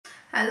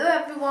Hello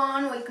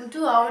everyone, welcome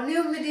to our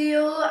new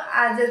video.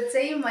 आज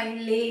चाहिँ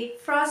मैले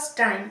फर्स्ट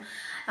टाइम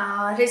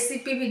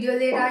रेसिपी भिडियो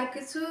लिएर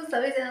आएको छु।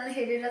 सबैजनाले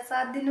हेरेर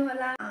साथ दिनु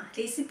होला।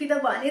 रेसिपी त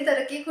भने तर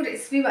के को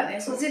रेसिपी भनेर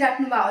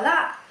सोचिराख्नु भयो होला।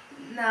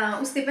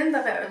 उस्तै पनि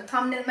तपाईहरु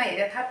थम्बनेलमा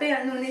हेरेर थाहा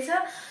पाइहाल्नु हुनेछ।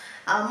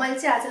 मैले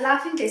चाहिँ आज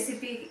लाफिङ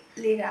रेसिपी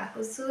लिएर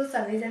आएको छु।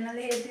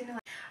 सबैजनाले हेरिदिनु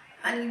होला।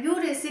 अनि यो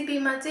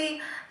रेसिपीमा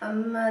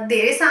चाहिँ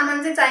धेरै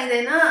सामान चाहिँ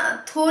चाहिँदैन,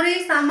 थोरै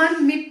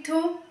सामान,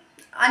 मिठो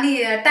अनि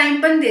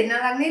टाइम पनि धेरै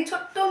नलाग्ने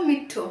छोटो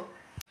मिठो।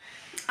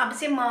 अब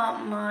चाहिँ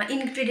म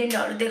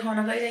इन्ग्रेडिएन्टहरु देखाउन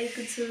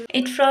गइरहेको छु।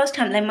 एट फर्स्ट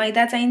हामीलाई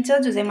मैदा चाहिन्छ,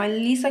 जो चाहिँ मैले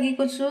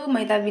लिइसकेको छु।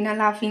 मैदा बिना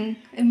लाफिङ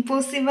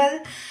इम्पोसिबल।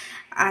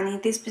 अनि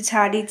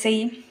त्यसपछि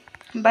चाहिँ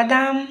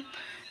बदाम,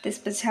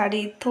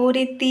 त्यसपछि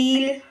थोरै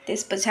तेल,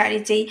 त्यसपछि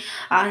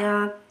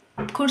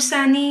चाहिँ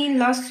खुर्सानी,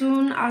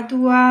 लसुन,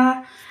 अदुवा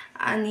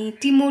अनि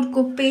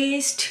टिमुरको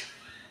पेस्ट।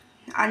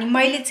 अनि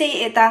मैले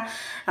चाहिँ यता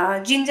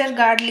जिन्जर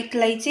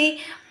गार्लिकलाई चाहिँ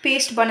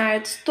पेस्ट बनाएर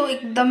जस्तो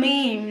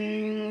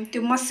एकदमै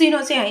त्यो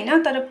मसिनो चाहिँ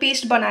हैन, तर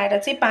पेस्ट बनाएर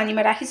चाहिँ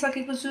पानीमा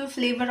राखिसकेको छु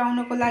फ्लेभर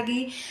आउनको लागि।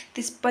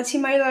 त्यसपछि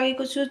मैले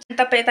लगेको छु,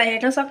 तपाई यता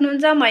हेर्न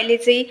सक्नुहुन्छ, मैले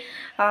चाहिँ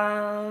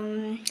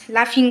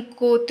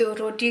लाफिङको त्यो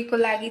रोटीको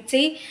लागि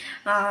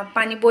चाहिँ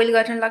पानी बोइल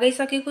गर्न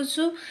लगाइसकेको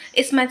छु।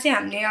 यसमा चाहिँ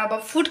हामीले अब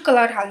फुड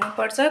कलर हाल्नु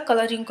पर्छ।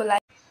 कलरिङको लागि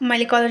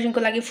मैले कलरिङको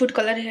लागि फुड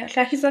कलर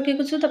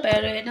राखिसकेको छु,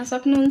 तपाईहरु हेर्न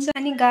सक्नुहुन्छ।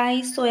 अनि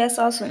गाइस, सोया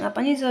सस हुन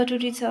पनि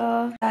जरुरी छ।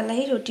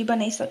 दाललाई रोटी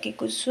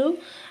बनाइसकेको छु।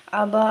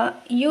 अब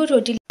यो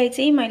रोटीलाई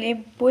चाहिँ मैले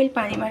बोइल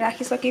पानीमा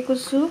राखिसकेको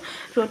छु।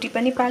 रोटी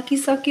पनि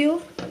पाकिसक्यो।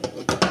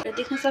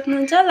 देख्न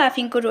सक्नुहुन्छ,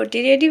 लाफिङको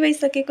रोटी रेडी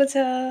भइसकेको छ।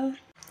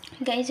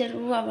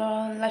 गाइजहरु, अब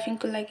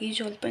लाफिङको लागि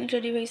झोल पनि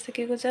रेडी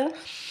भइसकेको छ।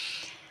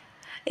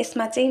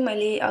 यसमा चाहिँ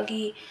मैले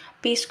अघि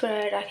पेस्ट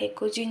गरेर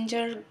राखेको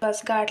जिन्जर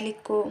प्लस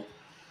गार्लिकको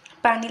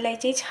पानीलाई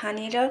चाहिँ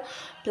छानेर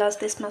प्लस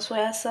त्यसमा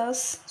सोया सस,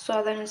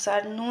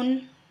 स्वादअनुसार नुन,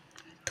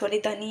 थोरै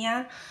धनिया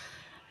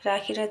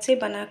राखेर चाहिँ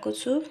बनाएको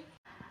छु।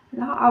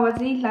 ल अब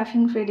चाहिँ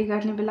लाफिङ रेडी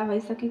गर्ने बेला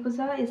भइसकेको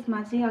छ।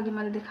 यसमा चाहिँ अघि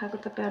मैले देखाएको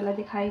तपाईहरुलाई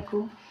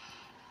देखाएको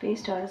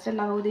पेस्टहरु चाहिँ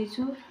लगाउँदै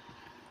छु।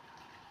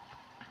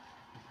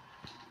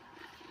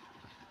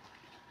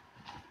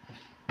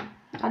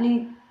 अनि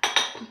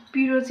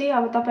पिरो चाहिँ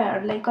अब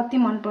तपाईहरुलाई कति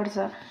मन पर्छ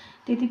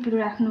त्यति पिरो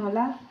राख्नु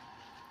होला।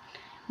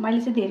 मैले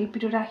चाहिँ धेरै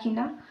पिरो राखिन,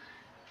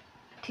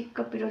 ठिक्क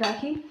पिरो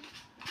राखी।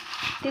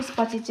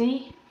 त्यसपछि चाहिँ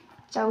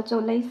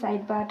चाउचाउलाई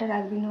साइडबाट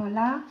राख्दिनु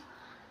होला।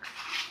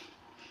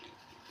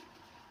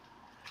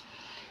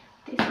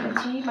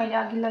 त्यसपछि मैले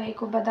अघि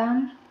लगेको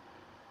बदाम,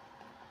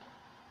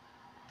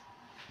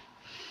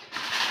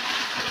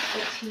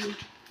 त्यसपछि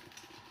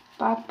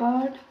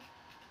पापड।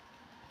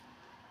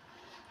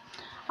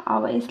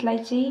 अब यसलाई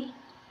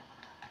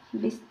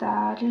चाहिँ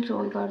बिस्तारै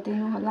रोल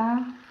गर्दिनु होला।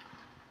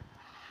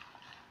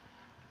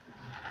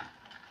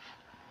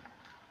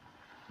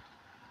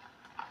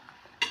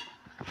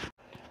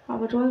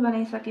 अब रोल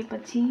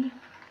बनाइसकेपछि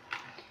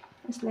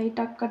यसलाई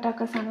टक्क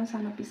टक्क सानो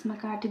सानो पिसमा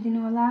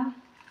काटिदिनु होला।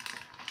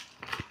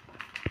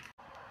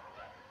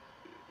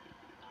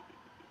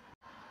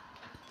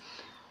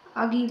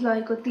 अघि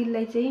लगेको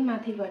तिललाई चाहिँ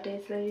माथिबाट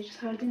यसरी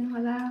छर्दिनु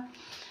होला।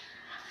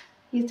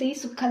 यो चाहिँ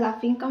सुक्खा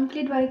लाफिङ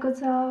कम्प्लिट भएको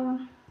छ।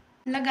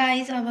 ल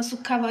गाइस, अब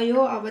सुक्खा भयो,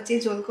 अब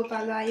चाहिँ झोलको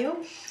पालो आयो।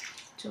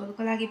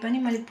 झोलको लागि पनि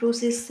मैले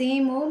प्रोसेस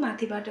सेम हो,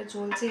 माथिबाट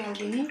झोल चाहिँ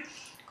हाल्दिने।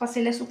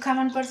 कसैलाई सुक्खा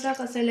मन पर्छ,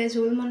 कसैलाई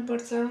झोल मन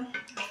पर्छ,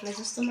 आफूलाई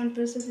जस्तो मन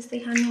पर्छ त्यस्तै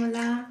खानु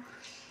होला।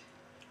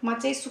 म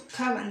चाहिँ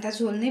सुक्खा भन्दा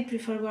झोल नै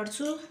प्रिफर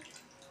गर्छु।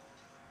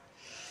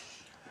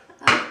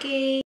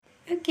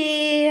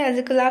 ओके,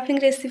 आजको लाफिङ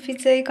रेसिपी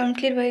चाहिँ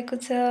कम्प्लिट भएको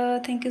छ।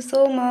 थ्यांक यू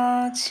सो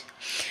मच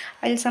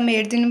अहिलेसम्म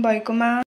हेरिदिनु भएकोमा।